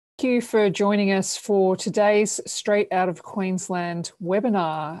Thank you for joining us for today's Straight Out of Queensland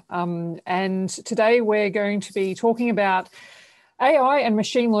webinar. And today we're going to be talking about AI and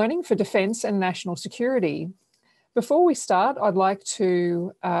machine learning for defence and national security. Before we start, I'd like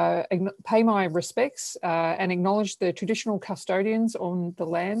to pay my respects and acknowledge the traditional custodians on the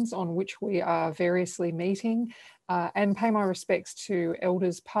lands on which we are variously meeting, and pay my respects to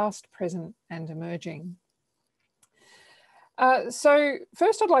elders past, present and emerging. So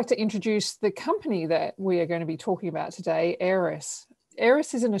first I'd like to introduce the company that we are going to be talking about today, Airus.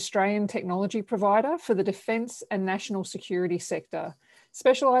 Airus is an Australian technology provider for the defence and national security sector,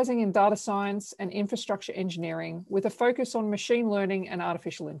 specialising in data science and infrastructure engineering with a focus on machine learning and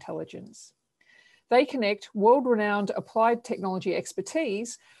artificial intelligence. They connect world-renowned applied technology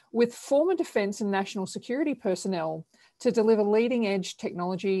expertise with former defence and national security personnel to deliver leading-edge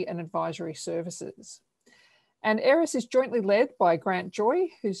technology and advisory services. And Airus is jointly led by Grant Joy,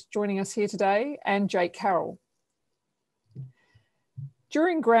 who's joining us here today, and Jake Carroll.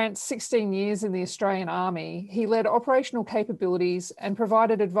 During Grant's 16 years in the Australian Army, he led operational capabilities and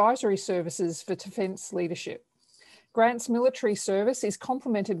provided advisory services for defence leadership. Grant's military service is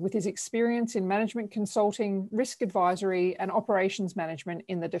complemented with his experience in management consulting, risk advisory and operations management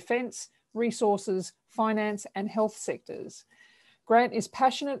in the defence, resources, finance and health sectors. Grant is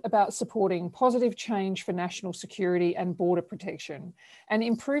passionate about supporting positive change for national security and border protection and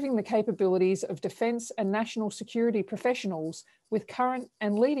improving the capabilities of defence and national security professionals with current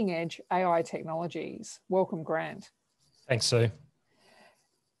and leading edge AI technologies. Welcome, Grant. Thanks, Sue.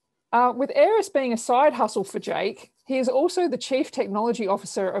 With Airus being a side hustle for Jake, he is also the Chief Technology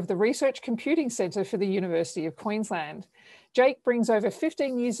Officer of the Research Computing Centre for the University of Queensland. Jake brings over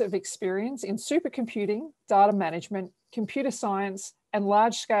 15 years of experience in supercomputing, data management, computer science, and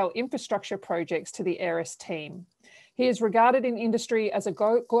large-scale infrastructure projects to the Airus team. He is regarded in industry as a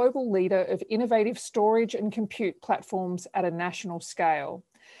global leader of innovative storage and compute platforms at a national scale.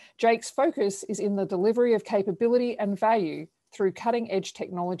 Jake's focus is in the delivery of capability and value through cutting-edge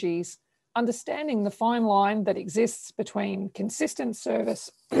technologies, understanding the fine line that exists between consistent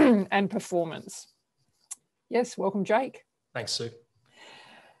service and performance. Yes, welcome, Jake. Thanks, Sue.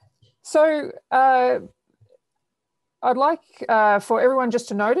 So I'd like for everyone just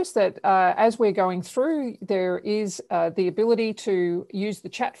to notice that as we're going through, there is the ability to use the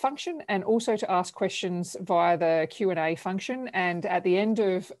chat function and also to ask questions via the Q&A function. And at the end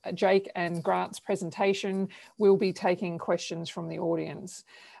of Jake and Grant's presentation, we'll be taking questions from the audience.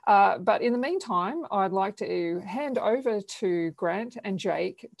 But in the meantime, I'd like to hand over to Grant and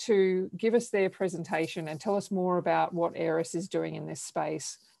Jake to give us their presentation and tell us more about what Airus is doing in this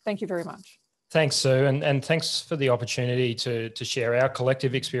space. Thank you very much. Thanks, Sue, and thanks for the opportunity to share our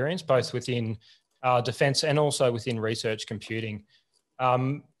collective experience, both within defence and also within research computing.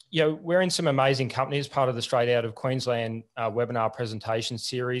 We're in some amazing companies, part of the Straight Out of Queensland webinar presentation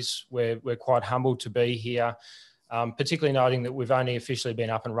series. We're quite humbled to be here, particularly noting that we've only officially been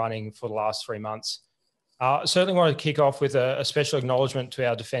up and running for the last 3 months. Certainly want to kick off with a special acknowledgement to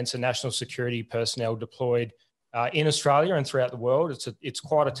our defence and national security personnel deployed in Australia and throughout the world. It's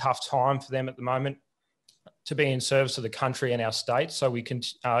quite a tough time for them at the moment to be in service of the country and our state. So we can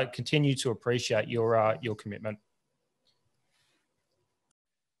continue to appreciate your commitment.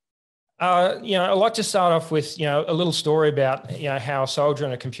 I'd like to start off with a little story about how a soldier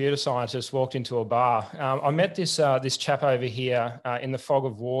and a computer scientist walked into a bar. I met this chap over here in the fog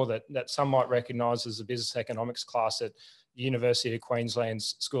of war that some might recognise as a business economics class at the University of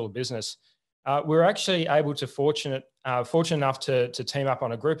Queensland's School of Business. We were actually able to fortunate enough to team up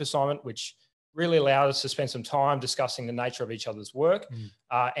on a group assignment, which really allowed us to spend some time discussing the nature of each other's work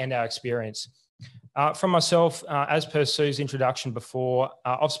and our experience. From myself, as per Sue's introduction before,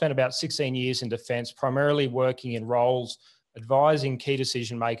 I've spent about 16 years in defence, primarily working in roles advising key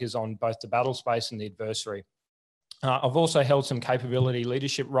decision makers on both the battle space and the adversary. I've also held some capability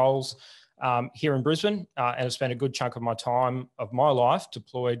leadership roles here in Brisbane, and have spent a good chunk of my life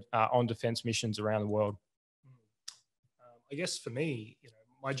deployed on defence missions around the world. I guess for me,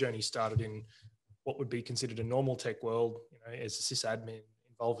 my journey started in what would be considered a normal tech world, as a sysadmin,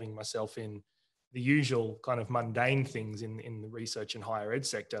 involving myself in the usual kind of mundane things in the research and higher ed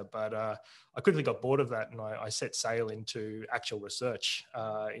sector. But I quickly got bored of that, and I set sail into actual research,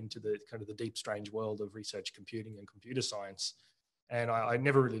 into the kind of the deep, strange world of research computing and computer science. And I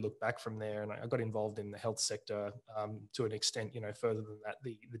never really looked back from there. And I got involved in the health sector to an extent, further than that,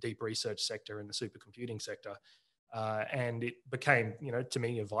 the deep research sector and the supercomputing sector. And it became, to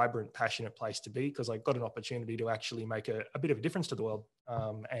me, a vibrant, passionate place to be, because I got an opportunity to actually make a bit of a difference to the world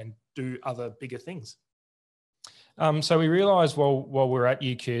and do other bigger things. So we realised while we were at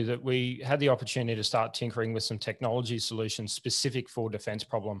UQ that we had the opportunity to start tinkering with some technology solutions specific for defence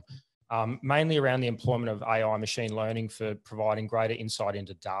problem, mainly around the employment of AI machine learning for providing greater insight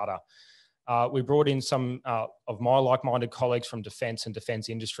into data. We brought in some of my like-minded colleagues from defence and defence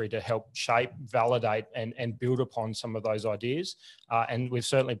industry to help shape, validate and build upon some of those ideas. And we've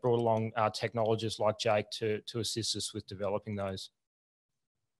certainly brought along technologists like Jake to assist us with developing those.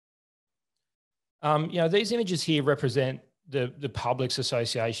 These images here represent the public's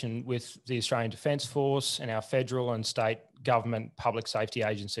association with the Australian Defence Force and our federal and state government public safety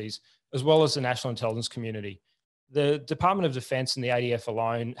agencies, as well as the national intelligence community. The Department of Defence and the ADF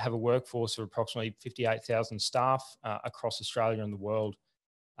alone have a workforce of approximately 58,000 staff across Australia and the world.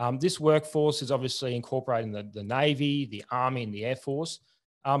 This workforce is obviously incorporating the Navy, the Army and the Air Force,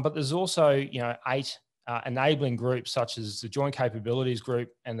 but there's also 8 enabling groups such as the Joint Capabilities Group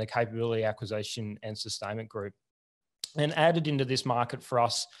and the Capability Acquisition and Sustainment Group. And added into this market for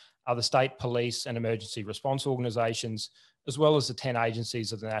us are the state police and emergency response organisations, as well as the 10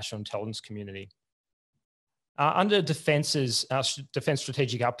 agencies of the national intelligence community. Under Defence's Defence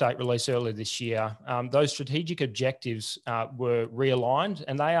Strategic Update released earlier this year, those strategic objectives were realigned,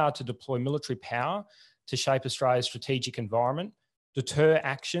 and they are to deploy military power to shape Australia's strategic environment, deter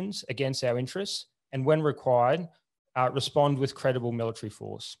actions against our interests, and when required, respond with credible military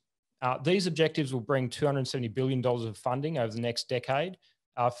force. These objectives will bring $270 billion of funding over the next decade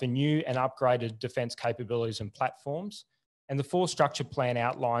for new and upgraded defence capabilities and platforms. And the Force Structure Plan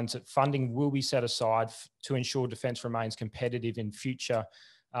outlines that funding will be set aside to ensure defence remains competitive in future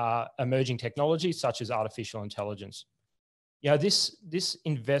emerging technologies such as artificial intelligence. This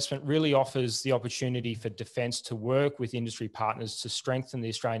investment really offers the opportunity for defence to work with industry partners to strengthen the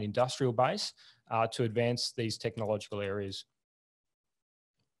Australian industrial base to advance these technological areas.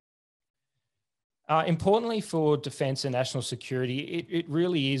 Importantly for defence and national security, it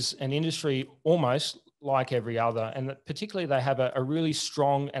really is an industry almost like every other, and that particularly they have a really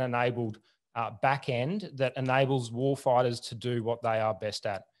strong and enabled back end that enables warfighters to do what they are best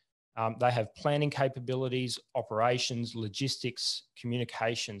at. They have planning capabilities, operations, logistics,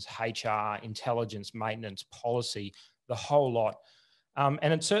 communications, HR, intelligence, maintenance, policy, the whole lot.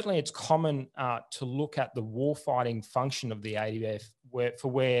 And it's common to look at the warfighting function of the ADF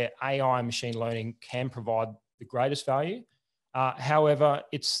where AI and machine learning can provide the greatest value. However,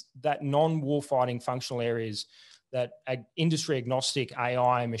 it's that non-warfighting functional areas that industry agnostic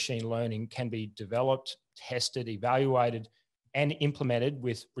AI and machine learning can be developed, tested, evaluated, and implemented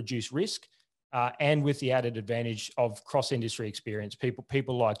with reduced risk and with the added advantage of cross-industry experience,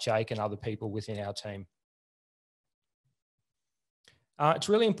 people like Jake and other people within our team. It's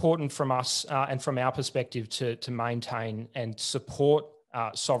really important from us and from our perspective to maintain and support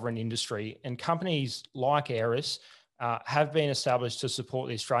sovereign industry, and companies like Airus have been established to support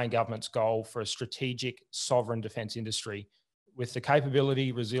the Australian government's goal for a strategic sovereign defence industry with the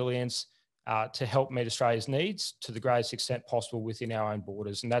capability, resilience to help meet Australia's needs to the greatest extent possible within our own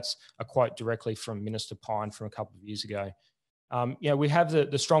borders. And that's a quote directly from Minister Pyne from a couple of years ago. We have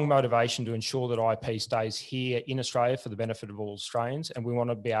the strong motivation to ensure that IP stays here in Australia for the benefit of all Australians, and we want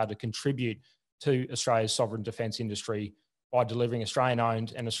to be able to contribute to Australia's sovereign defence industry by delivering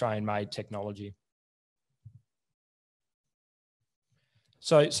Australian-owned and Australian-made technology.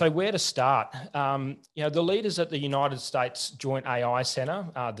 So where to start? The leaders at the United States Joint AI Centre,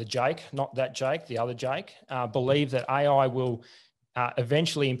 the Jake, not that Jake, the other Jake, believe that AI will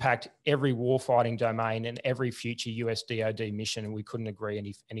eventually impact every warfighting domain and every future US DoD mission, and we couldn't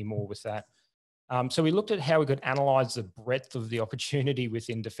agree any more with that. So we looked at how we could analyse the breadth of the opportunity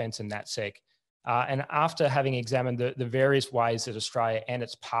within defence and NatSec. And after having examined the various ways that Australia and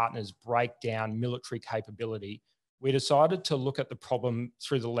its partners break down military capability, we decided to look at the problem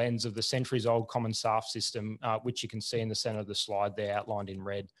through the lens of the centuries-old Common SAF system, which you can see in the centre of the slide there outlined in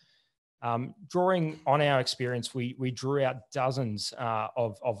red. Drawing on our experience, we drew out dozens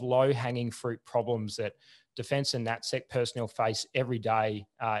of low-hanging fruit problems that defence and NatSec personnel face every day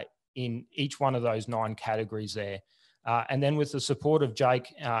in each one of those 9 categories there. And then with the support of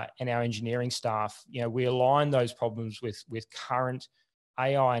Jake and our engineering staff, we align those problems with current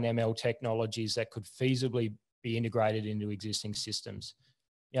AI and ML technologies that could feasibly be integrated into existing systems.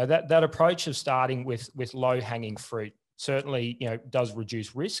 That approach of starting with low-hanging fruit certainly does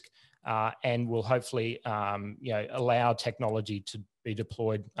reduce risk and will hopefully allow technology to be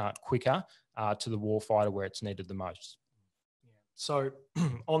deployed quicker to the warfighter where it's needed the most. So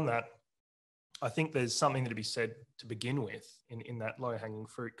on that, I think there's something to be said to begin with in that low-hanging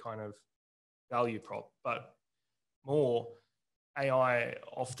fruit kind of value prop, but more AI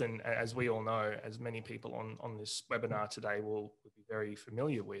often, as we all know, as many people on this webinar today will be very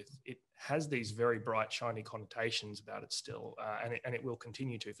familiar with, it has these very bright, shiny connotations about it still, and it will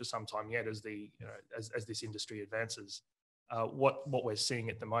continue to for some time yet as as this industry advances. What we're seeing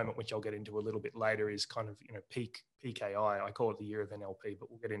at the moment, which I'll get into a little bit later, is kind of peak AI. I call it the year of NLP, but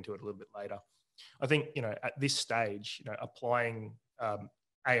we'll get into it a little bit later. I think at this stage, applying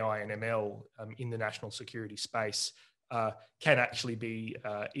AI and ML in the national security space can actually be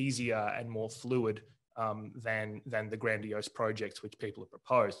easier and more fluid than the grandiose projects which people have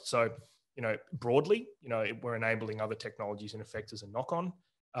proposed. So, broadly, we're enabling other technologies in effect as a knock-on.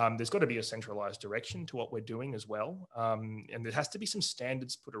 There's got to be a centralized direction to what we're doing as well. And there has to be some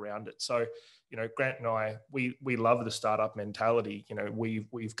standards put around it. So, Grant and I, we love the startup mentality.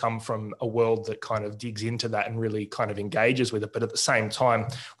 We've come from a world that kind of digs into that and really kind of engages with it. But at the same time,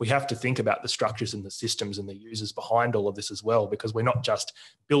 we have to think about the structures and the systems and the users behind all of this as well, because we're not just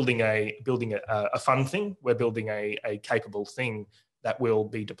building a fun thing. We're building a capable thing that will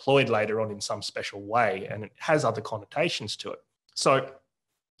be deployed later on in some special way. And it has other connotations to it. So,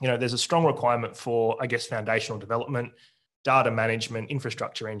 there's a strong requirement for, I guess, foundational development, data management,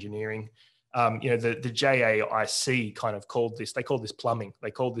 infrastructure engineering. The JAIC kind of called this plumbing. They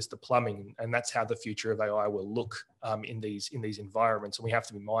called this the plumbing, and that's how the future of AI will look in these environments. And we have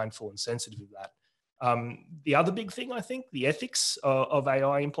to be mindful and sensitive of that. The other big thing, I think, the ethics of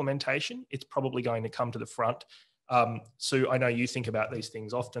AI implementation, it's probably going to come to the front. Sue, I know you think about these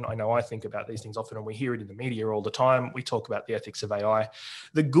things often. I know I think about these things often, and we hear it in the media all the time. We talk about the ethics of AI.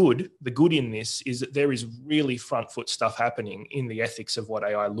 The good in this is that there is really front foot stuff happening in the ethics of what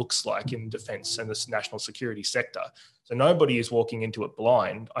AI looks like in defense and the national security sector. So nobody is walking into it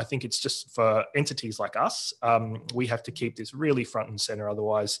blind. I think it's just for entities like us, we have to keep this really front and center.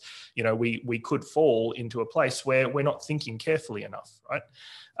 Otherwise, we could fall into a place where we're not thinking carefully enough, right?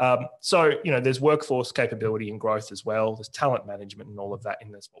 So, there's workforce capability and growth as well. There's talent management and all of that,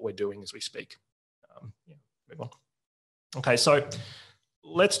 and that's what we're doing as we speak. Move on. Okay, so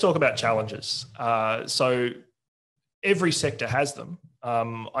let's talk about challenges. So every sector has them.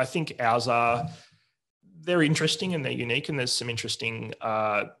 I think ours they're interesting and they're unique, and there's some interesting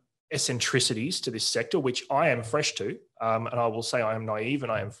eccentricities to this sector, which I am fresh to. And I will say I am naive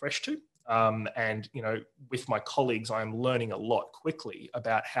and I am fresh to. And, with my colleagues, I am learning a lot quickly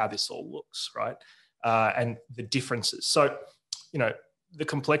about how this all looks, right? And the differences. So, the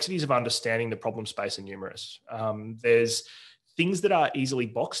complexities of understanding the problem space are numerous. There's things that are easily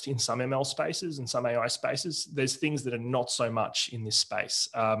boxed in some ML spaces and some AI spaces. There's things that are not so much in this space.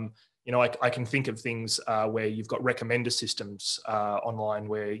 I can think of things where you've got recommender systems online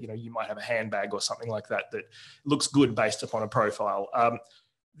where, you might have a handbag or something like that that looks good based upon a profile.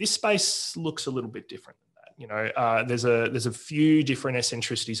 This space looks a little bit different than that. There's a few different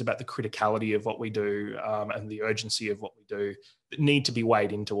eccentricities about the criticality of what we do and the urgency of what we do that need to be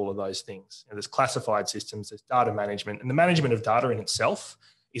weighed into all of those things. There's classified systems, there's data management, and the management of data in itself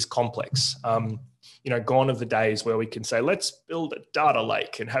is complex. Gone are the days where we can say, let's build a data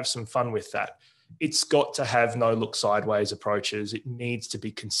lake and have some fun with that. It's got to have no look sideways approaches. It needs to be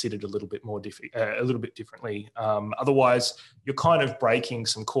considered a little bit differently. Otherwise, you're kind of breaking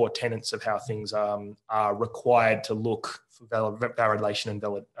some core tenets of how things are required to look for validation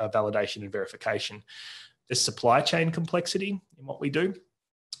and verification. There's supply chain complexity in what we do.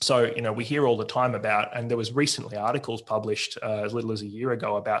 So, we hear all the time about, and there was recently articles published as little as a year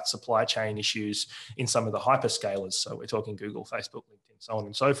ago about supply chain issues in some of the hyperscalers. So we're talking Google, Facebook, LinkedIn, so on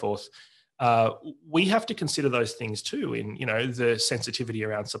and so forth. We have to consider those things too in, the sensitivity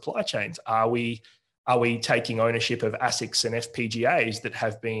around supply chains. Are we taking ownership of ASICs and FPGAs that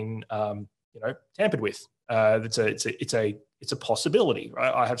have been, tampered with? It's a possibility,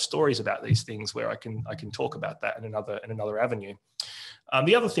 right? I have stories about these things where I can talk about that in another avenue.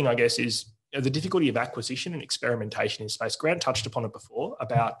 The other thing, I guess, is the difficulty of acquisition and experimentation in space. Grant touched upon it before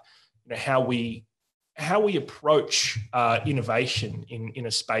about how we approach innovation in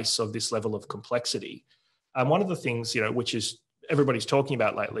a space of this level of complexity. One of the things, which is everybody's talking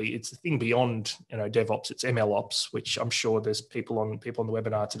about lately, it's the thing beyond DevOps, it's ML Ops, which I'm sure there's people on the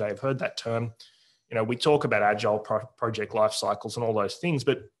webinar today have heard that term. We talk about agile project life cycles and all those things,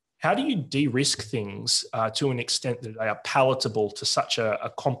 but how do you de-risk things to an extent that they are palatable to such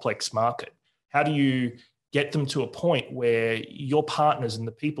a complex market? How do you get them to a point where your partners and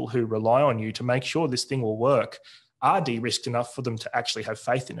the people who rely on you to make sure this thing will work are de-risked enough for them to actually have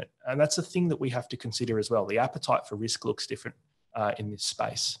faith in it? And that's a thing that we have to consider as well. The appetite for risk looks different in this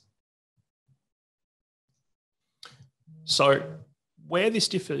space. So where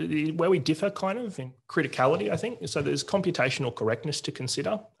we differ kind of in criticality, I think. So there's computational correctness to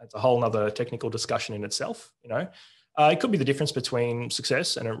consider. That's a whole nother technical discussion in itself, you know. It could be the difference between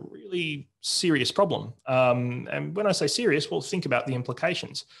success and a really serious problem. And when I say serious, well, think about the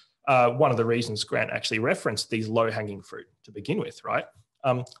implications. One of the reasons Grant actually referenced these low-hanging fruit to begin with, right?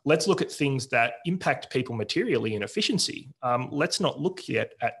 Let's look at things that impact people materially in efficiency. Let's not look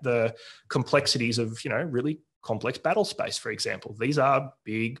yet at the complexities of, you know, really complex battle space, for example. These are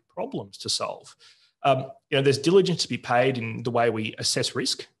big problems to solve. You know, there's diligence to be paid in the way we assess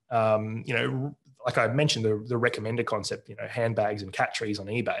risk. You know, like I mentioned, the recommender concept, you know, handbags and cat trees on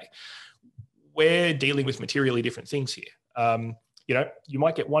eBay. We're dealing with materially different things here. You know, you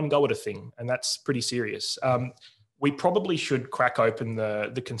might get one go at a thing, and that's pretty serious. We probably should crack open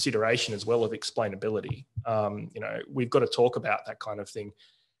the consideration as well of explainability. You know, we've got to talk about that kind of thing.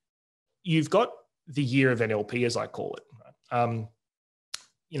 You've got the year of NLP, as I call it. Right?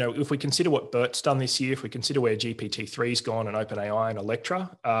 You know, if we consider what BERT's done this year, if we consider where GPT-3's gone and OpenAI and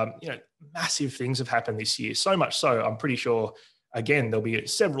Electra, you know, massive things have happened this year. So much so, I'm pretty sure, again, there'll be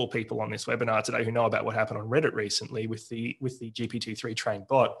several people on this webinar today who know about what happened on Reddit recently with the GPT-3 trained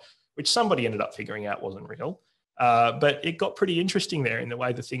bot, which somebody ended up figuring out wasn't real. But it got pretty interesting there in the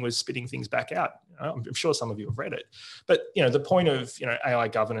way the thing was spitting things back out. I'm sure some of you have read it. But, you know, the point of, you know, AI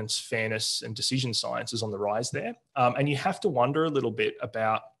governance, fairness, and decision science is on the rise there. And you have to wonder a little bit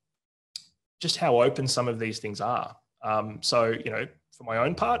about just how open some of these things are. So, you know, for my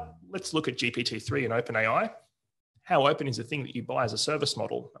own part, let's look at GPT-3 and OpenAI. How open is the thing that you buy as a service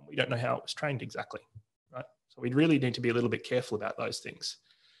model? And we don't know how it was trained exactly, right? So we really need to be a little bit careful about those things.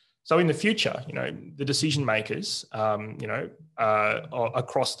 So in the future, you know, the decision makers, you know,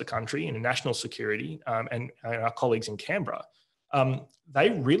 across the country in national security and our colleagues in Canberra,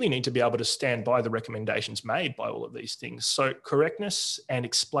 they really need to be able to stand by the recommendations made by all of these things. So correctness and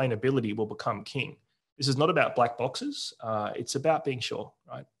explainability will become king. This is not about black boxes. It's about being sure,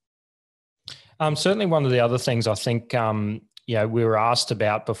 right? Certainly one of the other things I think, you know, we were asked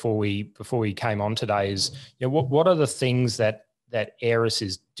about before we came on today is, you know, what are the things that Airus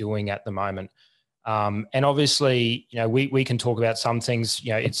is doing at the moment? And obviously, you know, we can talk about some things,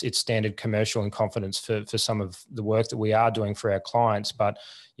 you know, it's standard commercial and confidence for some of the work that we are doing for our clients. But,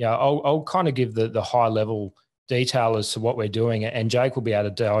 you know, I'll kind of give the high level detail as to what we're doing, and Jake will be able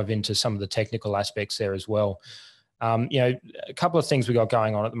to dive into some of the technical aspects there as well. You know, a couple of things we got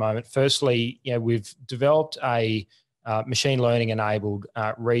going on at the moment. Firstly, you know, we've developed a machine learning enabled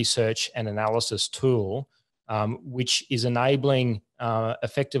research and analysis tool, which is enabling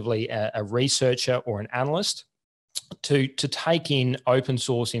effectively a researcher or an analyst to take in open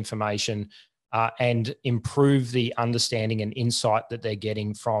source information and improve the understanding and insight that they're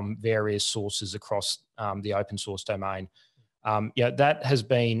getting from various sources across the open source domain. You know, that has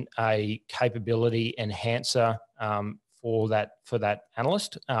been a capability enhancer for that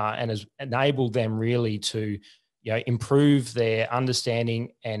analyst and has enabled them really to, you know, improve their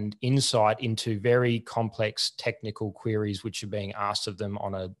understanding and insight into very complex technical queries which are being asked of them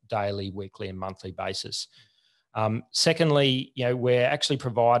on a daily, weekly, and monthly basis. Secondly, you know, we're actually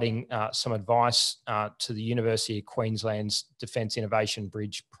providing some advice to the University of Queensland's Defence Innovation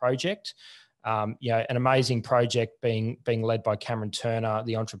Bridge project. You know, an amazing project being led by Cameron Turner,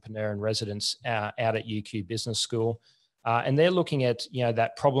 the entrepreneur in residence out at UQ Business School. And they're looking at, you know,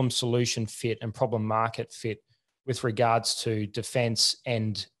 that problem solution fit and problem market fit with regards to defence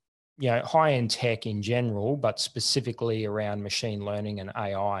and, you know, high-end tech in general, but specifically around machine learning and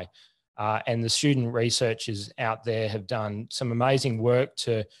AI. And the student researchers out there have done some amazing work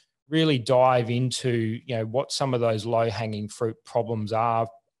to really dive into, you know, what some of those low-hanging fruit problems are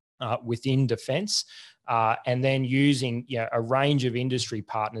within defence, and then using, you know, a range of industry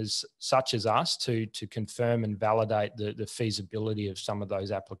partners such as us to confirm and validate the feasibility of some of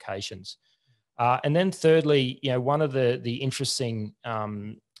those applications. And then thirdly, you know, one of the interesting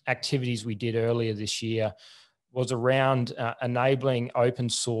activities we did earlier this year was around enabling open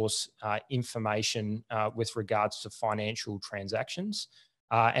source information with regards to financial transactions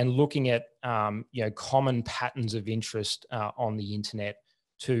and looking at, you know, common patterns of interest on the internet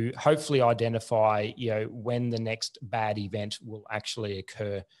to hopefully identify, you know, when the next bad event will actually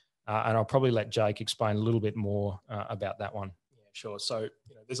occur. And I'll probably let Jake explain a little bit more about that one. Yeah, sure. So,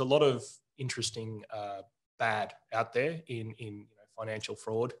 you know, there's a lot of interesting bad out there in you know, financial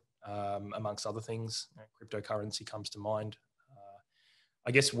fraud, amongst other things. You know, cryptocurrency comes to mind.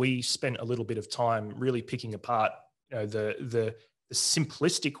 I guess we spent a little bit of time really picking apart, you know, the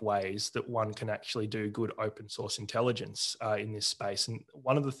simplistic ways that one can actually do good open source intelligence in this space. And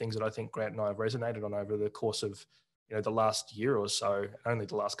one of the things that I think Grant and I have resonated on over the course of, the last year or so, only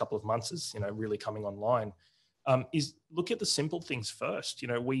the last couple of months is, really coming online, is look at the simple things first.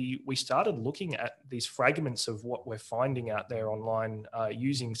 We started looking at these fragments of what we're finding out there online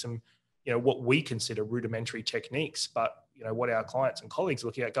using some, what we consider rudimentary techniques, but what our clients and colleagues are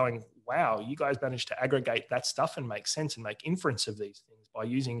looking at going, wow, you guys managed to aggregate that stuff and make sense and make inference of these things by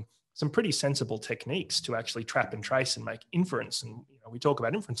using some pretty sensible techniques to actually trap and trace and make inference. And we talk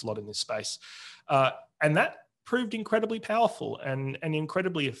about inference a lot in this space. And that proved incredibly powerful and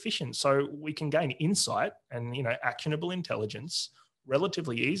incredibly efficient. So we can gain insight and actionable intelligence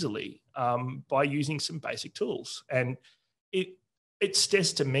relatively easily by using some basic tools. And it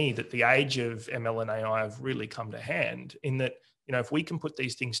says to me that the age of ML and AI have really come to hand in that, if we can put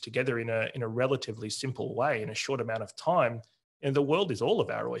these things together in a relatively simple way in a short amount of time, the world is all of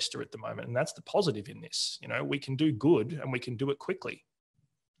our oyster at the moment. And that's the positive in this. We can do good and we can do it quickly.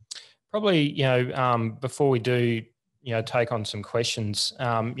 Probably, before we do, take on some questions,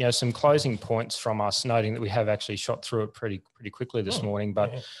 some closing points from us, noting that we have actually shot through it pretty quickly this morning.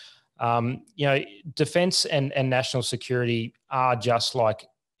 But, defence and national security are just like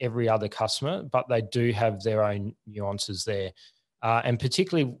every other customer, but they do have their own nuances there. And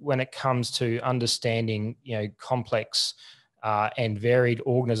particularly when it comes to understanding, complex and varied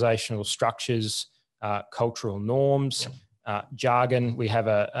organisational structures, cultural norms, jargon. We have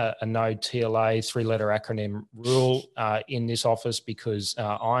a node TLA, 3-letter acronym rule in this office because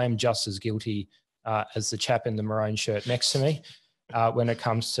I am just as guilty as the chap in the maroon shirt next to me when it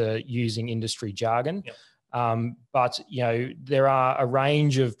comes to using industry jargon. Yep. But, there are a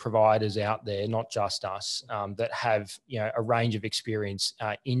range of providers out there, not just us, that have, a range of experience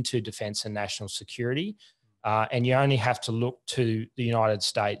into defence and national security. And you only have to look to the United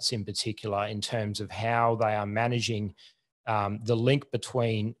States in particular in terms of how they are managing the link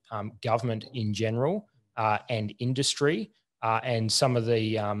between government in general and industry and some of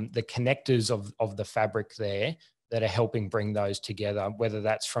the connectors of the fabric there that are helping bring those together, whether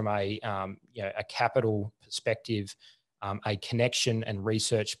that's from a capital perspective, a connection and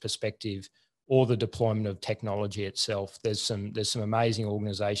research perspective, or the deployment of technology itself. There's some amazing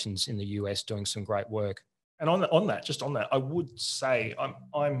organizations in the US doing some great work. And on that, I would say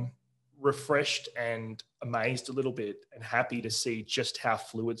I'm refreshed and amazed a little bit and happy to see just how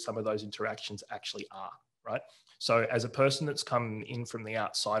fluid some of those interactions actually are, right? So as a person that's come in from the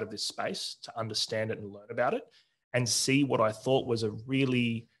outside of this space to understand it and learn about it and see what I thought was a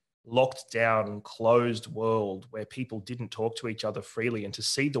really locked down, closed world where people didn't talk to each other freely, and to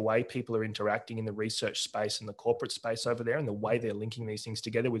see the way people are interacting in the research space and the corporate space over there and the way they're linking these things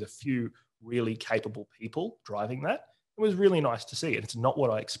together with a few really capable people driving that, it was really nice to see. It's not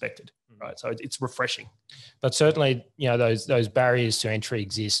what I expected, right? So it's refreshing. But certainly, those barriers to entry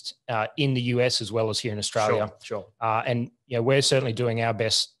exist in the US as well as here in Australia. Sure. And we're certainly doing our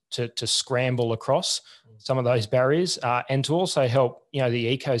best to scramble across some of those barriers and to also help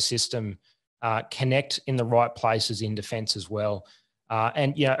the ecosystem connect in the right places in defence as well.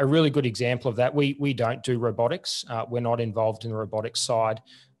 And a really good example of that, we don't do robotics. We're not involved in the robotics side.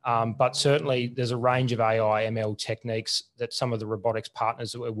 But certainly there's a range of AI ML techniques that some of the robotics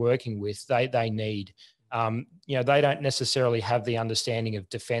partners that we're working with, they need. They don't necessarily have the understanding of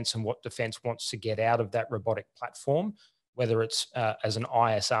defence and what defence wants to get out of that robotic platform, whether it's as an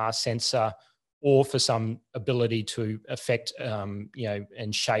ISR sensor or for some ability to affect,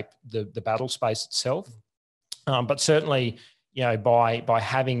 and shape the battle space itself. But certainly, by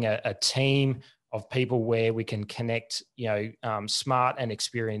having a team of people where we can connect, smart and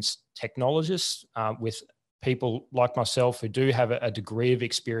experienced technologists with people like myself who do have a degree of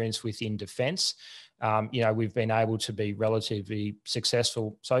experience within defence. We've been able to be relatively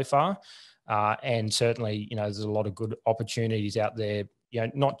successful so far. And certainly, there's a lot of good opportunities out there,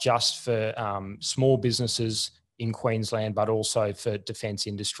 not just for small businesses in Queensland, but also for defence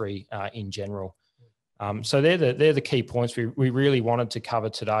industry in general. So they're the key points we really wanted to cover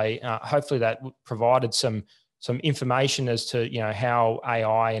today. Hopefully that provided some information as to how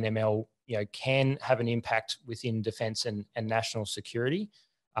AI and ML can have an impact within defence and national security.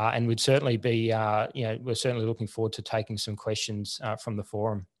 And we'd certainly be we're certainly looking forward to taking some questions from the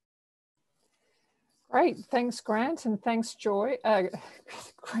forum. Great, thanks Grant and thanks Joy.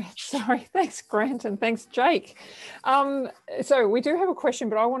 Thanks Grant and thanks Jake. So we do have a question,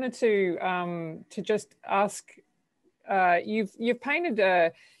 but I wanted to just ask. You've painted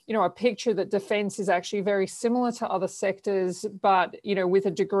a picture that defence is actually very similar to other sectors, but with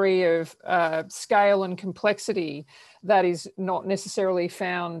a degree of scale and complexity that is not necessarily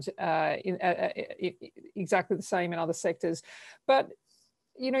found in exactly the same in other sectors. But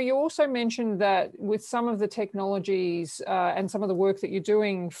You know, you also mentioned that with some of the technologies and some of the work that you're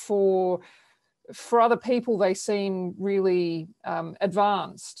doing for other people, they seem really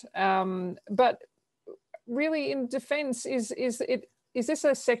advanced. But really, in defence, is this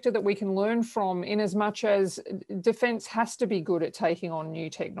a sector that we can learn from, in as much as defence has to be good at taking on new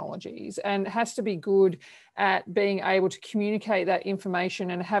technologies and has to be good at being able to communicate that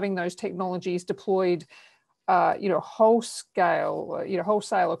information and having those technologies deployed, wholesale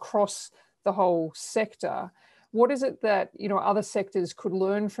across the whole sector? What is it that, other sectors could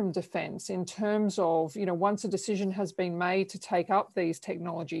learn from defence in terms of, once a decision has been made to take up these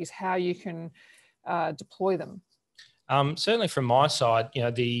technologies, how you can deploy them? Certainly from my side,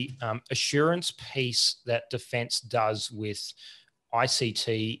 the assurance piece that defence does with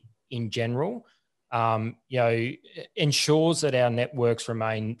ICT in general, ensures that our networks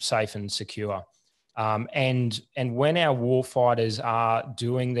remain safe and secure. And when our warfighters are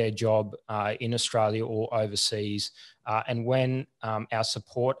doing their job in Australia or overseas, and when our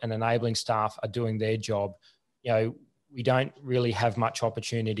support and enabling staff are doing their job, we don't really have much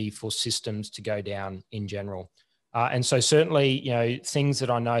opportunity for systems to go down in general. And so certainly, things that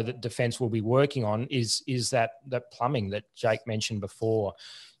I know that defence will be working on is that plumbing that Jake mentioned before.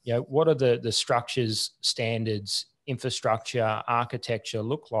 What are the structures, standards, infrastructure, architecture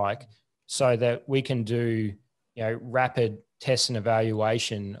look like, so that we can do, rapid tests and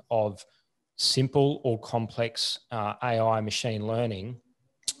evaluation of simple or complex AI machine learning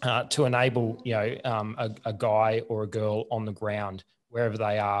to enable, a guy or a girl on the ground wherever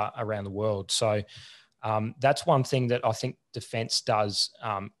they are around the world. So that's one thing that I think defence does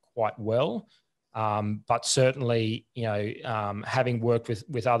quite well. But certainly, having worked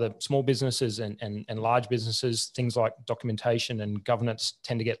with other small businesses and large businesses, things like documentation and governance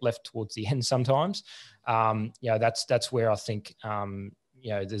tend to get left towards the end sometimes. That's where I think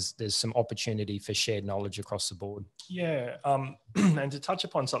there's some opportunity for shared knowledge across the board. Yeah, and to touch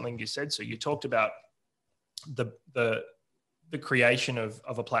upon something you said, so you talked about the creation of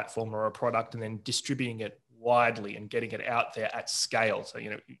a platform or a product and then distributing it widely and getting it out there at scale. So,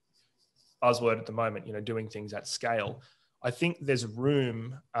 buzzword at the moment, doing things at scale. I think there's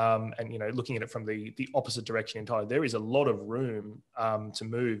room, and looking at it from the opposite direction entirely, there is a lot of room to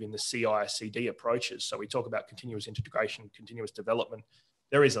move in the CI/CD approaches. So we talk about continuous integration, continuous development.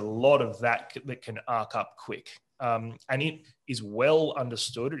 There is a lot of that can arc up quick, and it is well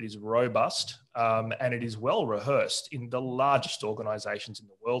understood. It is robust, and it is well rehearsed in the largest organisations in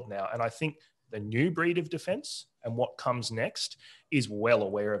the world now. And I think the new breed of defence and what comes next is well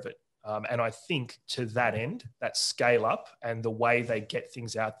aware of it. And I think to that end, that scale up and the way they get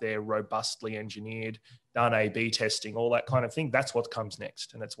things out there robustly engineered, done A/B testing, all that kind of thing, that's what comes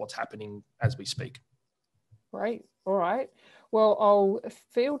next. And that's what's happening as we speak. Great. All right. Well, I'll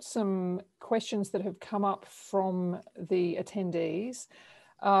field some questions that have come up from the attendees.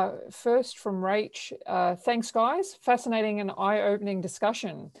 First from Rach, thanks guys, fascinating and eye-opening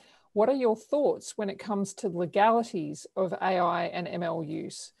discussion. What are your thoughts when it comes to legalities of AI and ML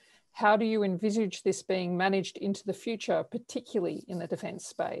use? How do you envisage this being managed into the future, particularly in the defence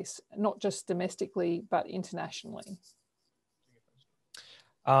space, not just domestically, but internationally?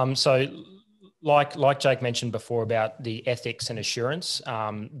 So like Jake mentioned before about the ethics and assurance,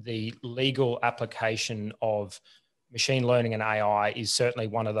 the legal application of machine learning and AI is certainly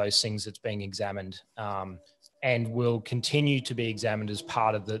one of those things that's being examined and will continue to be examined as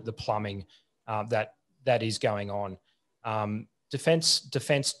part of the plumbing that is going on.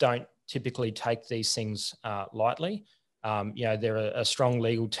 Defence don't typically take these things lightly. There are strong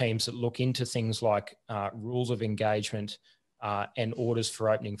legal teams that look into things like rules of engagement and orders for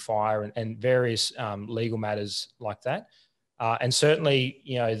opening fire and various legal matters like that. And certainly,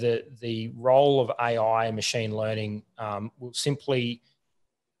 the role of AI and machine learning will simply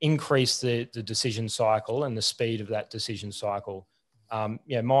increase the decision cycle and the speed of that decision cycle.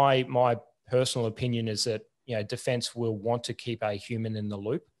 My personal opinion is that defence will want to keep a human in the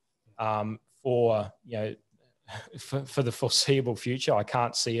loop for the foreseeable future. I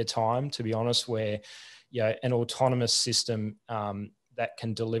can't see a time, to be honest, where an autonomous system that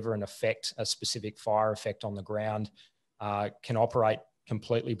can deliver a specific fire effect on the ground can operate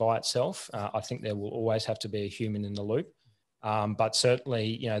completely by itself. I think there will always have to be a human in the loop. But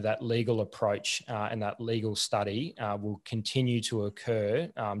certainly, that legal approach and that legal study will continue to occur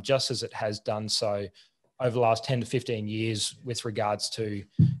just as it has done so over the last 10 to 15 years with regards to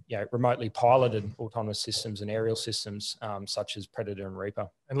remotely piloted autonomous systems and aerial systems such as Predator and Reaper.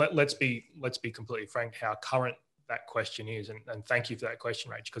 And let's be completely frank how current that question is. And thank you for that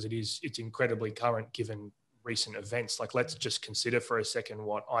question, Rach, because it's incredibly current given recent events. Like, let's just consider for a second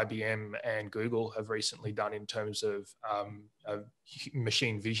what IBM and Google have recently done in terms of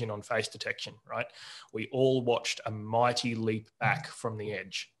machine vision on face detection, right? We all watched a mighty leap back from the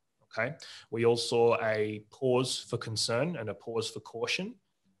edge, okay? We all saw a pause for concern and a pause for caution,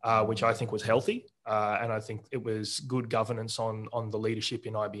 which I think was healthy. And I think it was good governance on the leadership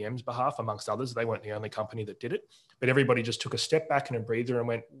in IBM's behalf, amongst others. They weren't the only company that did it, but everybody just took a step back and a breather and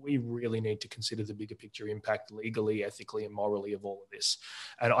went, we really need to consider the bigger picture impact legally, ethically, and morally of all of this.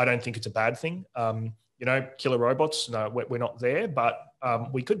 And I don't think it's a bad thing. You know, killer robots, no, we're not there, but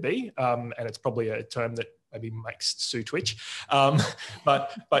we could be. And it's probably a term that maybe makes Sue twitch.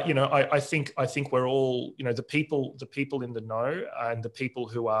 But you know, I think we're all, you know, the people in the know and the people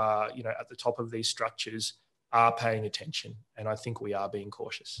who are, you know, at the top of these structures are paying attention. And I think we are being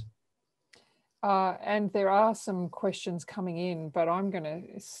cautious. And there are some questions coming in, but I'm going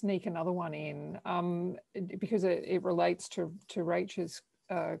to sneak another one in because it relates to Rachel's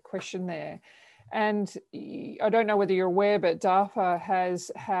question there. And I don't know whether you're aware, but DARPA has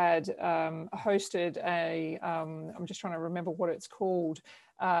had hosted a, I'm just trying to remember what it's called,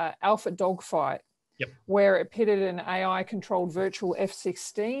 Alpha Dogfight, yep, where it pitted an AI-controlled virtual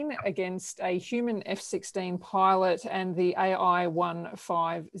F-16 against a human F-16 pilot and the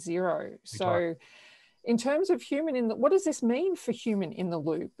AI-150. So in terms of human in the, what does this mean for human in the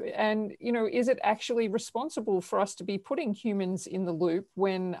loop? And, you know, is it actually responsible for us to be putting humans in the loop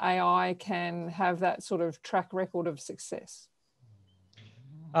when AI can have that sort of track record of success?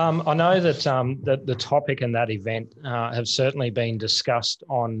 I know that that the topic and that event have certainly been discussed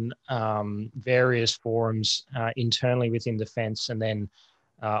on various forums internally within Defence, and then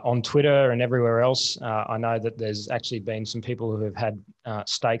on Twitter and everywhere else. I know that there's actually been some people who have had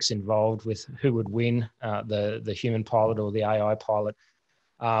stakes involved with who would win, the human pilot or the AI pilot.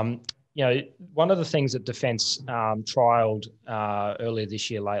 You know, one of the things that Defence trialled earlier this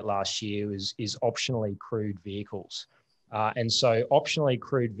year, late last year, is optionally crewed vehicles. And so optionally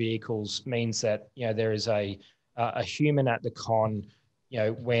crewed vehicles means that, you know, there is a human at the con, you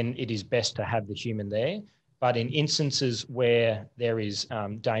know, when it is best to have the human there. But in instances where there is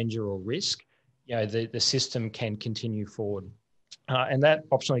danger or risk, you know, the system can continue forward. And that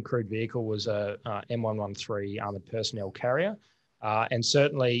optionally crewed vehicle was a M113 armoured personnel carrier. And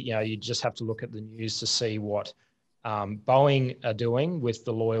certainly, you know, you just have to look at the news to see what Boeing are doing with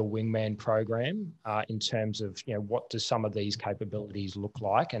the Loyal Wingman program in terms of, you know, what do some of these capabilities look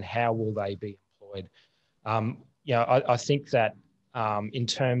like and how will they be employed? You know, I think that in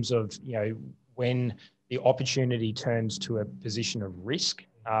terms of, you know, when the opportunity turns to a position of risk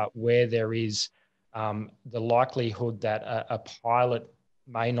where there is the likelihood that a pilot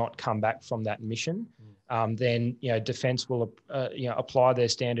may not come back from that mission, then, you know, Defence will, you know, apply their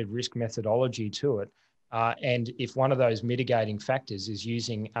standard risk methodology to it. And if one of those mitigating factors is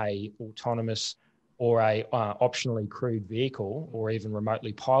using a autonomous or a optionally crewed vehicle or even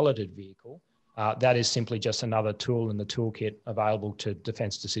remotely piloted vehicle, that is simply just another tool in the toolkit available to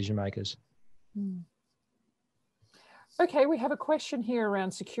Defence decision makers. Okay, we have a question here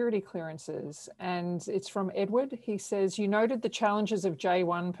around security clearances, and it's from Edward. He says, you noted the challenges of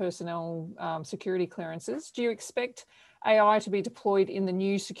J1 personnel security clearances. Do you expect AI to be deployed in the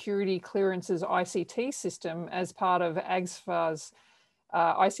new security clearances ICT system as part of AGSFA's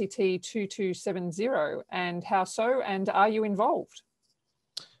ICT 2270, and how so, and are you involved?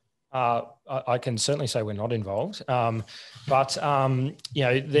 I can certainly say we're not involved, but you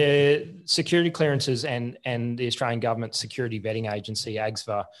know, the security clearances and the Australian Government Security Vetting Agency,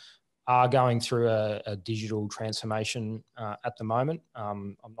 AGSFA, are going through a digital transformation at the moment.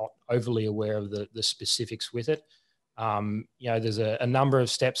 I'm not overly aware of the specifics with it. You know, there's a number of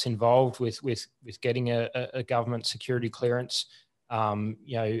steps involved with getting a government security clearance. You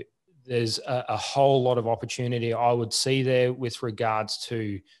know, there's a whole lot of opportunity I would see there with regards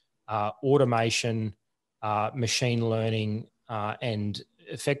to automation, machine learning, and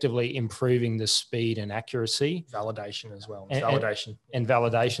effectively improving the speed and accuracy. Validation as well. And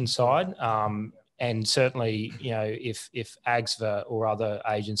validation side. And certainly, you know, if AGSFA or other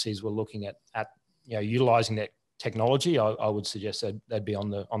agencies were looking at you know, utilising that technology, I would suggest that they'd be on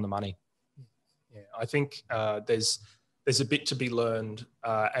the money. Yeah, I think there's a bit to be learned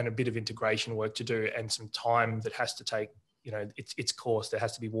and a bit of integration work to do, and some time that has to take, you know, its course. There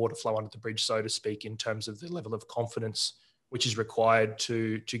has to be water flow under the bridge, so to speak, in terms of the level of confidence which is required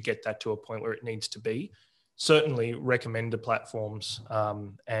to get that to a point where it needs to be. Certainly, recommender platforms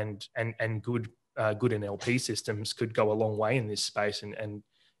and good NLP systems could go a long way in this space, and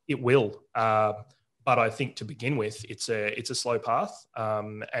it will. But I think to begin with, it's a slow path,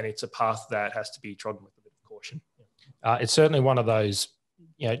 and it's a path that has to be trodden with a bit of caution. caution. It's certainly one of those,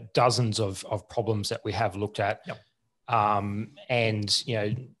 dozens of problems that we have looked at. Yep. And,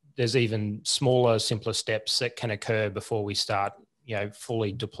 there's even smaller, simpler steps that can occur before we start,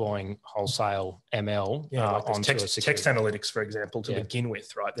 fully deploying wholesale ML like onto text analytics, for example, to begin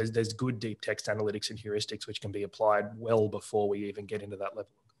with, right? There's good deep text analytics and heuristics which can be applied well before we even get into that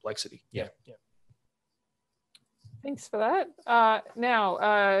level of complexity. Yeah. Thanks for that.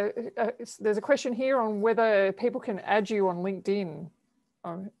 Now, there's a question here on whether people can add you on LinkedIn.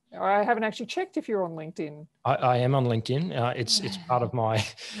 I haven't actually checked if you're on LinkedIn. I am on LinkedIn. It's part of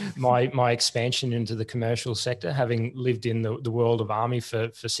my expansion into the commercial sector, having lived in the world of Army for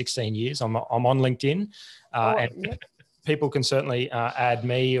 16 years. I'm on LinkedIn, people can certainly add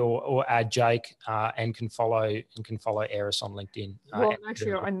me or add Jake, and can follow Airus on LinkedIn. Well,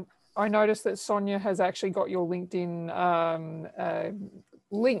 actually, I noticed that Sonia has actually got your LinkedIn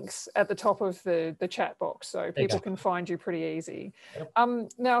links at the top of the chat box, so people can find you pretty easy. Yep.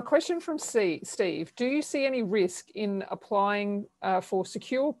 Now, a question from Steve. Do you see any risk in applying for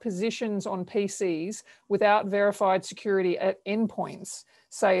secure positions on PCs without verified security at endpoints,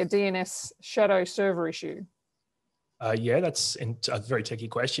 say a DNS shadow server issue? Yeah, that's a very techy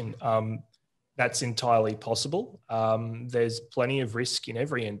question. That's entirely possible. There's plenty of risk in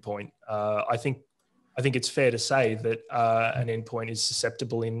every endpoint. I think it's fair to say that an endpoint is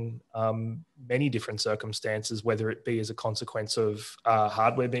susceptible in many different circumstances, whether it be as a consequence of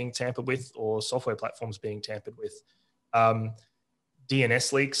hardware being tampered with or software platforms being tampered with.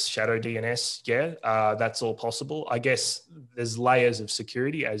 DNS leaks, shadow DNS, that's all possible. I guess there's layers of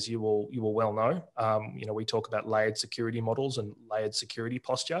security, as you will well know. We talk about layered security models and layered security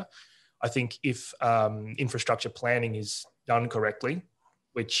posture. I think if infrastructure planning is done correctly,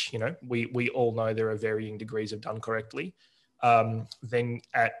 which we all know there are varying degrees of done correctly, then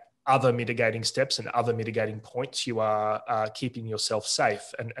at other mitigating steps and other mitigating points, you are keeping yourself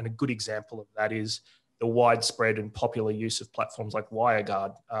safe. And a good example of that is the widespread and popular use of platforms like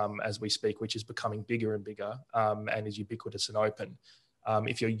WireGuard as we speak, which is becoming bigger and bigger and is ubiquitous and open.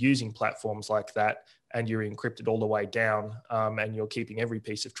 If you're using platforms like that and you're encrypted all the way down and you're keeping every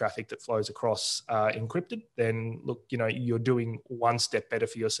piece of traffic that flows across encrypted, then look, you're doing one step better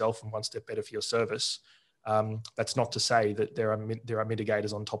for yourself and one step better for your service. That's not to say that there are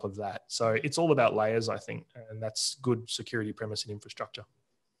mitigators on top of that. So it's all about layers, I think, and that's good security premise and infrastructure.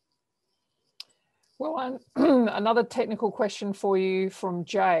 Well, another technical question for you from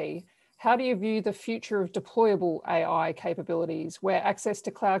Jay. How do you view the future of deployable AI capabilities where access to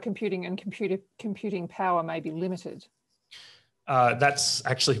cloud computing and computing power may be limited? That's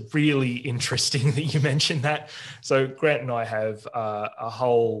actually really interesting that you mentioned that. So Grant and I have a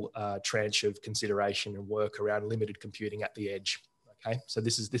whole tranche of consideration and work around limited computing at the edge. Okay, so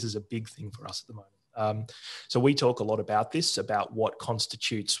this is a big thing for us at the moment. So we talk a lot about this, about what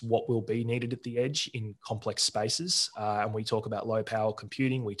constitutes what will be needed at the edge in complex spaces. And we talk about low power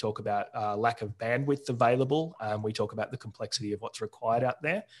computing. We talk about lack of bandwidth available. We talk about the complexity of what's required out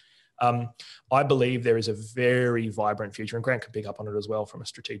there. I believe there is a very vibrant future, and Grant can pick up on it as well from a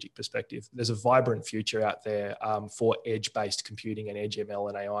strategic perspective. There's a vibrant future out there for edge-based computing and edge ML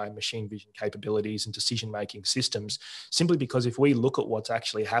and AI, machine vision capabilities and decision-making systems, simply because if we look at what's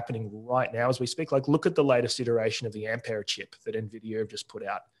actually happening right now as we speak, like look at the latest iteration of the Ampere chip that NVIDIA have just put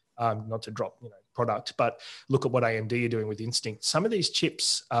out. Not to drop product, but look at what AMD are doing with Instinct. Some of these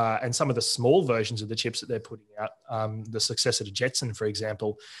chips and some of the small versions of the chips that they're putting out, the successor to Jetson, for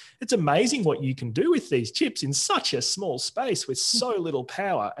example, it's amazing what you can do with these chips in such a small space with so little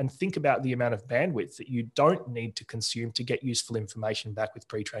power. And think about the amount of bandwidth that you don't need to consume to get useful information back with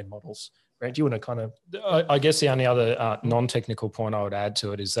pre-trained models. Grant, do you want to kind of... I guess the only other non-technical point I would add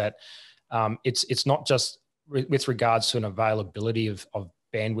to it is that it's not just with regards to an availability of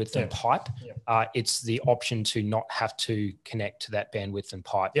bandwidth and pipe. It's the option to not have to connect to that bandwidth and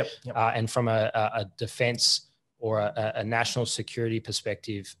pipe. And from a defense or a national security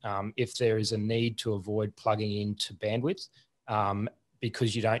perspective, if there is a need to avoid plugging into bandwidth,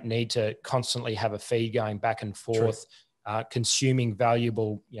 because you don't need to constantly have a feed going back and forth, consuming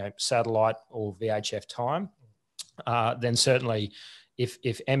valuable satellite or VHF time, then certainly if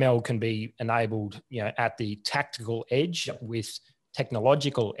ML can be enabled at the tactical edge with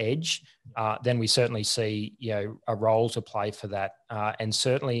technological edge, then we certainly see a role to play for that, and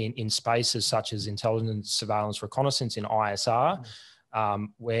certainly in spaces such as intelligence, surveillance, reconnaissance in ISR,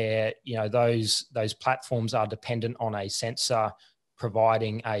 where those platforms are dependent on a sensor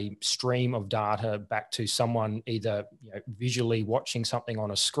providing a stream of data back to someone either visually watching something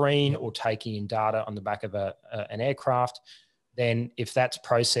on a screen or taking in data on the back of an aircraft. then if that's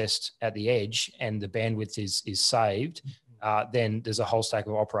processed at the edge and the bandwidth is saved, then there's a whole stack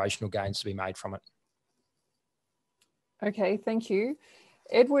of operational gains to be made from it. Okay, thank you.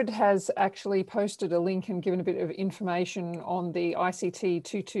 Edward has actually posted a link and given a bit of information on the ICT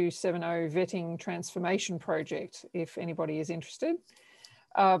 2270 vetting transformation project, if anybody is interested.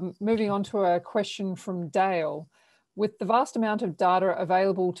 Moving on to a question from Dale. With the vast amount of data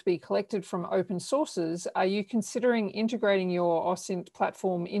available to be collected from open sources, are you considering integrating your OSINT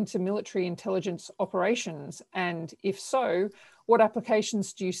platform into military intelligence operations? And if so, what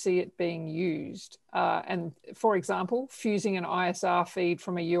applications do you see it being used? And for example, fusing an ISR feed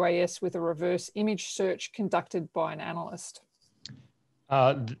from a UAS with a reverse image search conducted by an analyst.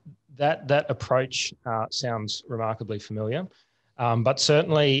 That approach sounds remarkably familiar. But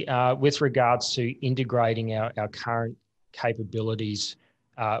certainly with regards to integrating our current capabilities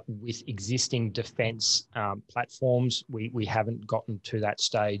with existing defence platforms, we haven't gotten to that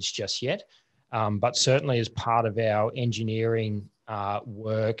stage just yet. But certainly as part of our engineering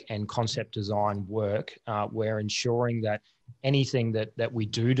work and concept design work, we're ensuring that anything that we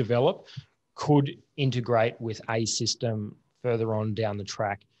do develop could integrate with a system further on down the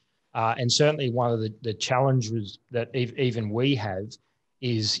track. And certainly one of the challenges that even we have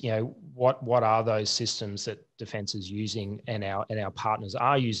is, what are those systems that Defence is using and our partners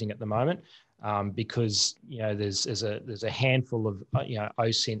are using at the moment? Because there's a handful of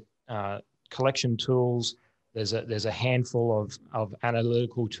OSINT collection tools. There's a handful of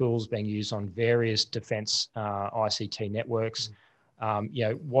analytical tools being used on various defence ICT networks.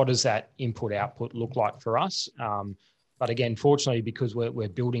 What does that input output look like for us? But again, fortunately, because we're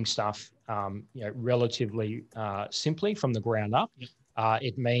building stuff, relatively simply from the ground up,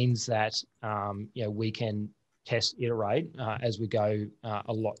 it means that we can test, iterate as we go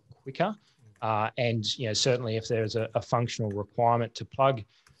a lot quicker. And certainly, if there's a functional requirement to plug,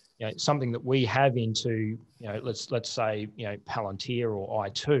 something that we have into, let's say, Palantir or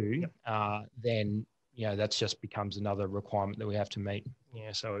I2, then that just becomes another requirement that we have to meet.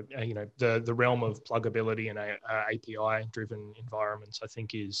 Yeah, so the realm of pluggability and API-driven environments, I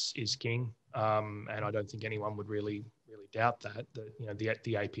think, is king, and I don't think anyone would really doubt that.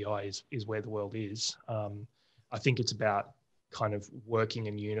 The API is where the world is. I think it's about kind of working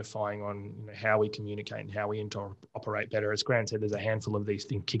and unifying on how we communicate and how we interoperate better. As Grant said, there's a handful of these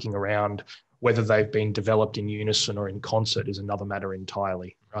things kicking around. Whether they've been developed in unison or in concert is another matter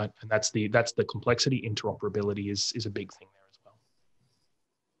entirely, right? And that's the complexity. Interoperability is a big thing there.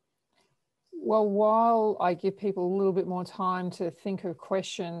 Well, while I give people a little bit more time to think of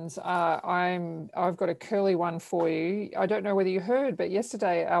questions, I've got a curly one for you. I don't know whether you heard, but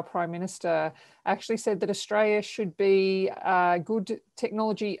yesterday our Prime Minister actually said that Australia should be good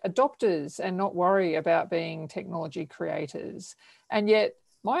technology adopters and not worry about being technology creators. And yet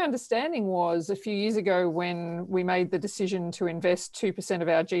my understanding was a few years ago when we made the decision to invest 2% of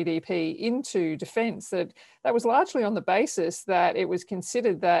our GDP into defence, that was largely on the basis that it was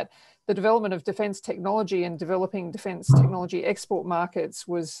considered that the development of defence technology and developing defence technology export markets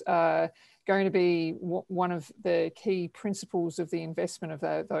was going to be one of the key principles of the investment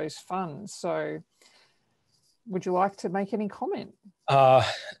of those funds. So would you like to make any comment?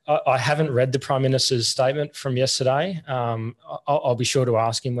 I haven't read the Prime Minister's statement from yesterday. I'll be sure to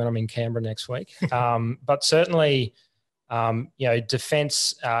ask him when I'm in Canberra next week. But certainly,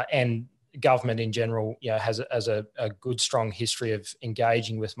 defence and government in general, has a good, strong history of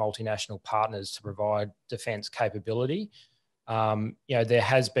engaging with multinational partners to provide defence capability. There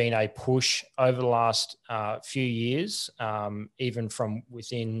has been a push over the last few years, even from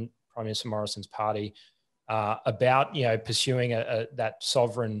within Prime Minister Morrison's party, about pursuing that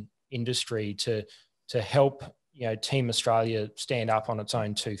sovereign industry to help Team Australia stand up on its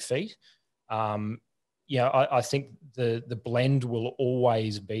own 2 feet. I think the blend will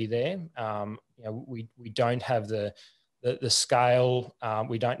always be there. We don't have the scale.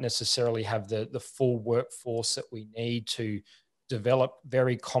 We don't necessarily have the full workforce that we need to develop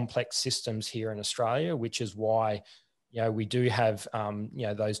very complex systems here in Australia, which is why we do have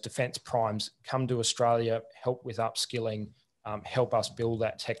those defence primes come to Australia, help with upskilling, help us build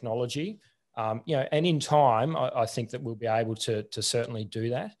that technology. And in time, I think that we'll be able to certainly do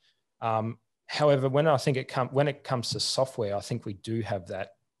that. However, when it comes to software, I think we do have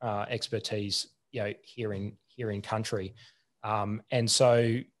that expertise, here in country, and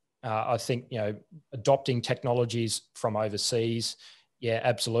so I think adopting technologies from overseas,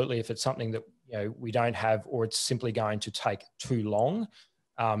 absolutely. If it's something that we don't have, or it's simply going to take too long,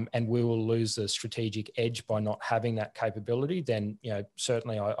 and we will lose the strategic edge by not having that capability, then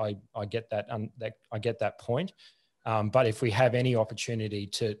certainly I get that. I get that point. But if we have any opportunity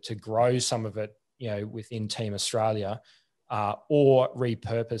to grow some of it, within Team Australia, or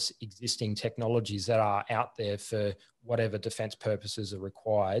repurpose existing technologies that are out there for whatever defence purposes are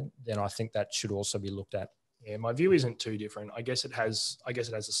required, then I think that should also be looked at. Yeah, my view isn't too different. I guess it has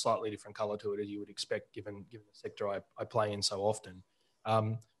a slightly different colour to it, as you would expect, given the sector I play in so often.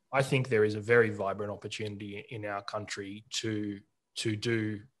 I think there is a very vibrant opportunity in our country to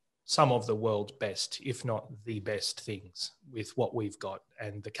do some of the world's best, if not the best things with what we've got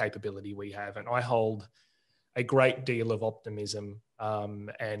and the capability we have. And I hold a great deal of optimism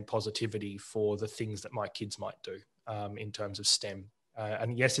and positivity for the things that my kids might do in terms of STEM.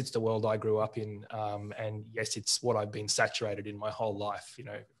 And yes, it's the world I grew up in. And yes, it's what I've been saturated in my whole life,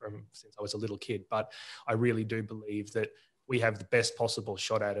 since I was a little kid. But I really do believe that we have the best possible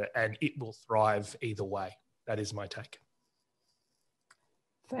shot at it, and it will thrive either way. That is my take.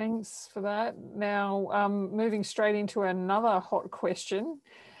 Thanks for that. Now, moving straight into another hot question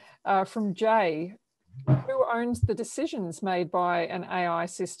from Jay. Who owns the decisions made by an AI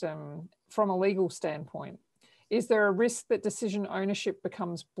system from a legal standpoint? Is there a risk that decision ownership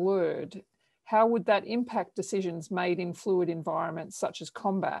becomes blurred? How would that impact decisions made in fluid environments such as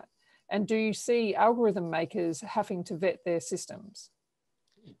combat? And do you see algorithm makers having to vet their systems?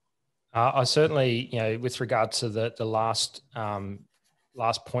 I certainly, with regard to the last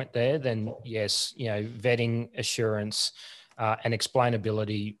point there, then yes, vetting, assurance, and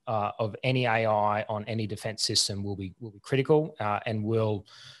explainability of any AI on any defence system will be critical, and will,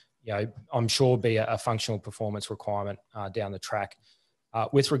 I'm sure, be a functional performance requirement down the track.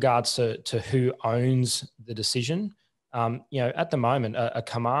 With regards to who owns the decision, at the moment, a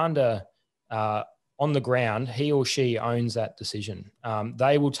commander on the ground, he or she owns that decision.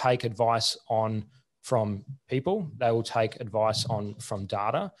 They will take advice from people, they will take advice from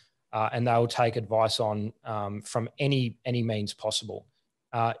data, and they will take advice from any means possible.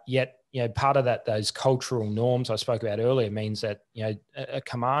 Yet, part of those cultural norms I spoke about earlier means that, a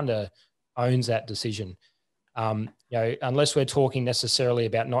commander owns that decision. Unless we're talking necessarily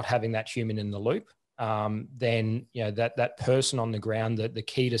about not having that human in the loop, then, that person on the ground, the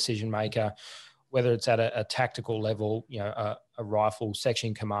key decision maker, whether it's at a tactical level, a rifle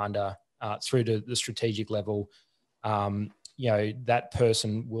section commander, through to the strategic level, that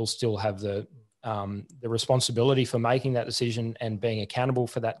person will still have the responsibility for making that decision and being accountable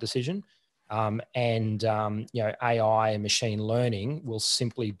for that decision. AI and machine learning will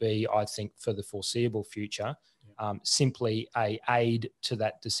simply be, I think, for the foreseeable future, simply a aid to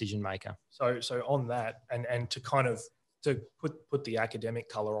that decision maker. So on that, and to kind of to put the academic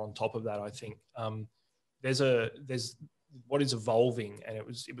color on top of that, I think there's what is evolving, and it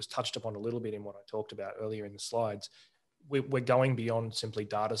was touched upon a little bit in what I talked about earlier in the slides. We're going beyond simply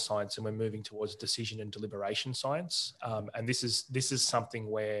data science, and we're moving towards decision and deliberation science. And this is something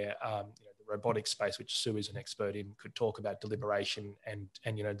where the robotics space, which Sue is an expert in, could talk about deliberation and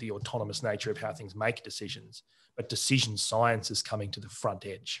the autonomous nature of how things make decisions. But decision science is coming to the front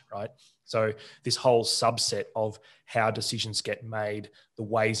edge, right? So this whole subset of how decisions get made, the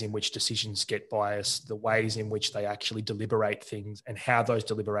ways in which decisions get biased, the ways in which they actually deliberate things, and how those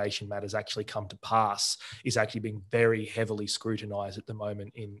deliberation matters actually come to pass is actually being very heavily scrutinized at the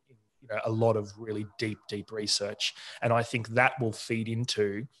moment in a lot of really deep research. And I think that will feed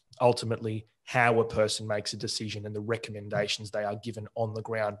into ultimately how a person makes a decision and the recommendations they are given on the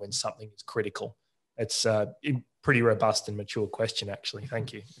ground when something is critical. It's a pretty robust and mature question, actually.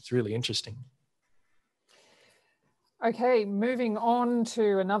 Thank you. It's really interesting. Okay, moving on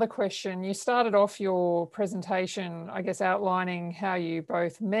to another question. You started off your presentation, I guess, outlining how you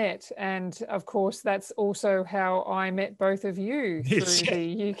both met. And of course, that's also how I met both of you through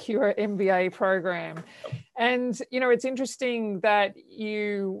the UQA MBA program. And, it's interesting that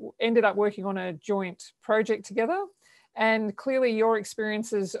you ended up working on a joint project together. And clearly your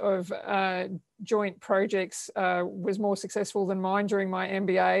experiences of joint projects was more successful than mine during my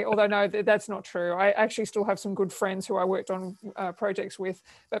MBA, although no, that's not true. I actually still have some good friends who I worked on projects with,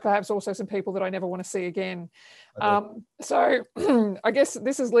 but perhaps also some people that I never want to see again. So I guess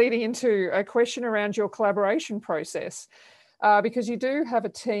this is leading into a question around your collaboration process, because you do have a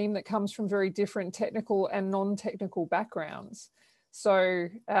team that comes from very different technical and non-technical backgrounds. So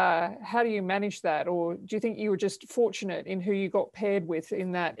how do you manage that? Or do you think you were just fortunate in who you got paired with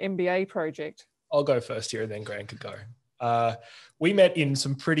in that MBA project? I'll go first here and then Grant could go. We met in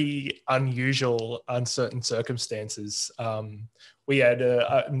some pretty unusual, uncertain circumstances. We had,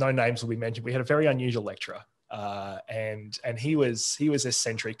 no names will be mentioned, we had a very unusual lecturer, and he was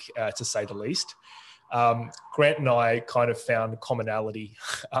eccentric, to say the least. Grant and I kind of found commonality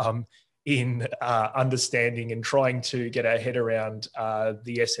in understanding and trying to get our head around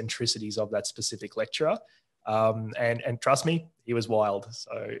the eccentricities of that specific lecturer. And trust me, he was wild.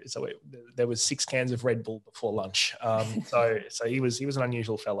 There was 6 cans of Red Bull before lunch. So he was an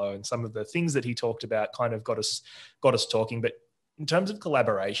unusual fellow, and some of the things that he talked about kind of got us talking. But in terms of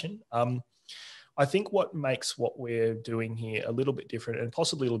collaboration, I think what makes what we're doing here a little bit different and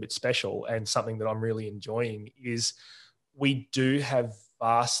possibly a little bit special, and something that I'm really enjoying, is we do have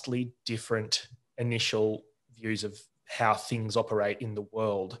vastly different initial views of how things operate in the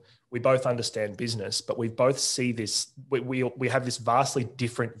world. We both understand business, but we both see this, we have this vastly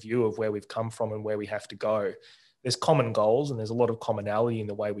different view of where we've come from and where we have to go. There's common goals and there's a lot of commonality in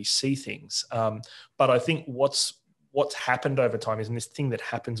the way we see things. But I think what's happened over time is, and this thing that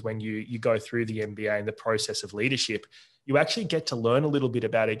happens when you go through the MBA and the process of leadership, you actually get to learn a little bit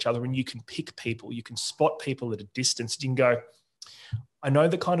about each other, and you can pick people, you can spot people at a distance. You can go, I know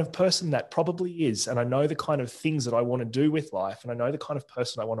the kind of person that probably is, and I know the kind of things that I want to do with life, and I know the kind of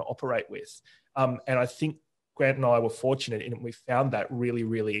person I want to operate with. And I think Grant and I were fortunate in it. We found that really,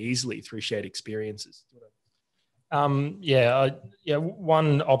 really easily through shared experiences. One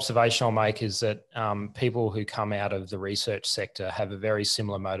observation I'll make is that people who come out of the research sector have a very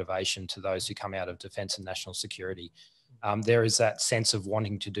similar motivation to those who come out of defence and national security. There is that sense of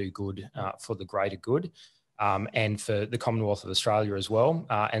wanting to do good for the greater good. And for the Commonwealth of Australia as well.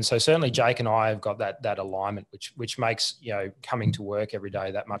 And so certainly Jake and I have got that alignment, which makes, coming to work every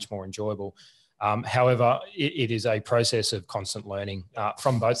day that much more enjoyable. However, it is a process of constant learning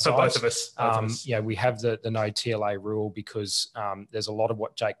from both sides. For both of us. We have the no TLA rule because there's a lot of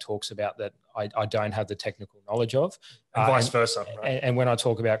what Jake talks about that I don't have the technical knowledge of. And vice versa. Right? And when I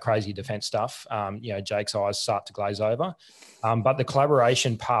talk about crazy defence stuff, Jake's eyes start to glaze over. But the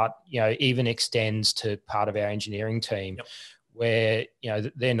collaboration part, even extends to part of our engineering team, where,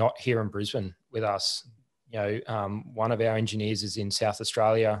 they're not here in Brisbane with us. One of our engineers is in South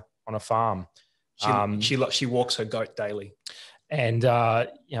Australia on a farm. She walks her goat daily. And,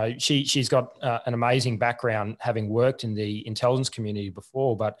 she's got an amazing background, having worked in the intelligence community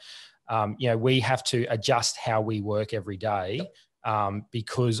before, but, we have to adjust how we work every day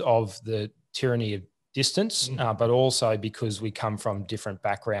because of the tyranny of distance, but also because we come from different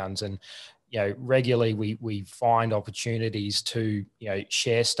backgrounds. And, regularly we find opportunities to,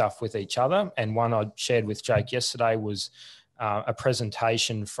 share stuff with each other. And one I shared with Jake yesterday was a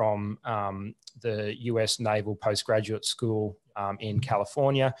presentation from the US Naval Postgraduate School in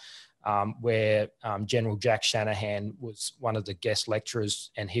California, where General Jack Shanahan was one of the guest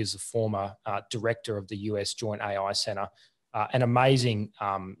lecturers, and he's the former director of the US Joint AI Center. An amazing,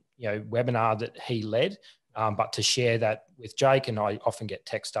 webinar that he led. But to share that with Jake, and I often get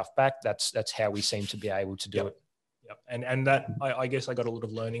tech stuff back, that's how we seem to be able to do it. Yep. And that, I guess I got a lot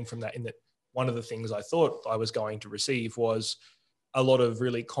of learning from that, in that one of the things I thought I was going to receive was a lot of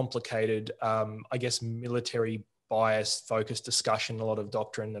really complicated, military bias focused discussion, a lot of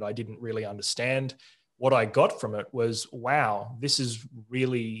doctrine that I didn't really understand. What I got from it was, wow, this is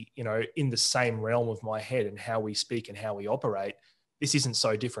really, in the same realm of my head and how we speak and how we operate. This isn't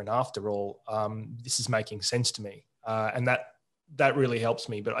so different after all. This is making sense to me. And that really helps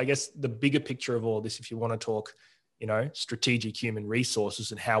me. But I guess the bigger picture of all this, if you want to talk, strategic human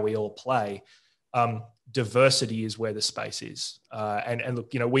resources and how we all play, diversity is where the space is. And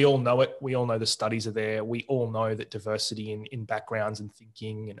look, we all know it. We all know the studies are there. We all know that diversity in backgrounds and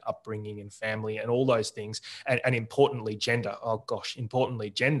thinking and upbringing and family and all those things, and importantly, gender. Oh gosh, importantly,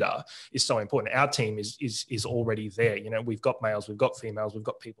 gender is so important. Our team is already there. We've got males, we've got females, we've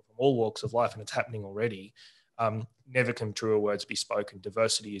got people from all walks of life, and it's happening already. Never can truer words be spoken.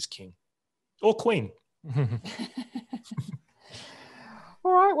 Diversity is king or queen.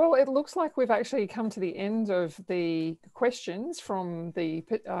 All right, well, it looks like we've actually come to the end of the questions from the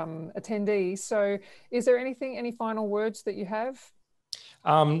attendees. So is there any final words that you have?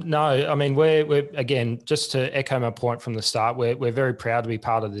 No, I mean, we're again, just to echo my point from the start, we're very proud to be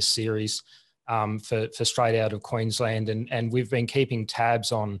part of this series for straight out of Queensland. And we've been keeping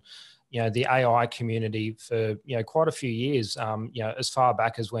tabs on, the AI community for, quite a few years, as far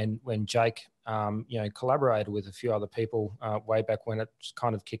back as when Jake, collaborated with a few other people way back when it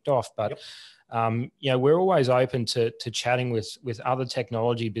kind of kicked off. But, we're always open to chatting with other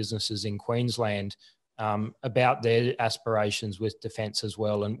technology businesses in Queensland about their aspirations with defence as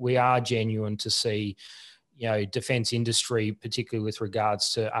well. And we are genuine to see, defence industry, particularly with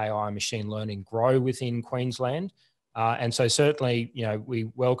regards to AI and machine learning, grow within Queensland. And so certainly, we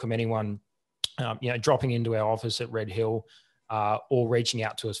welcome anyone, dropping into our office at Red Hill or reaching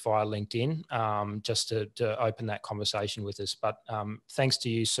out to us via LinkedIn just to open that conversation with us. But thanks to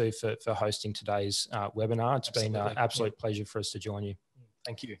you, Sue, for hosting today's webinar. It's been an absolute pleasure for us to join you.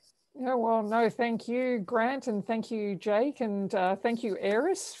 Thank you. Yeah, well, no, thank you, Grant, and thank you, Jake, and thank you,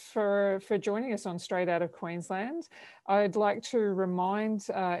 Airus, for joining us on Straight Out of Queensland. I'd like to remind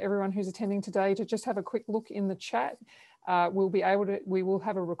everyone who's attending today to just have a quick look in the chat. We will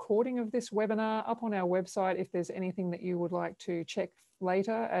have a recording of this webinar up on our website if there's anything that you would like to check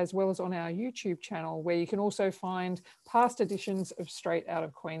later, as well as on our YouTube channel, where you can also find past editions of Straight Out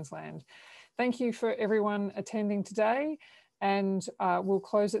of Queensland. Thank you for everyone attending today. And we'll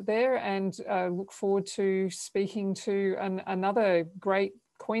close it there and look forward to speaking to another great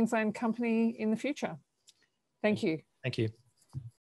Queensland company in the future. Thank you. Thank you.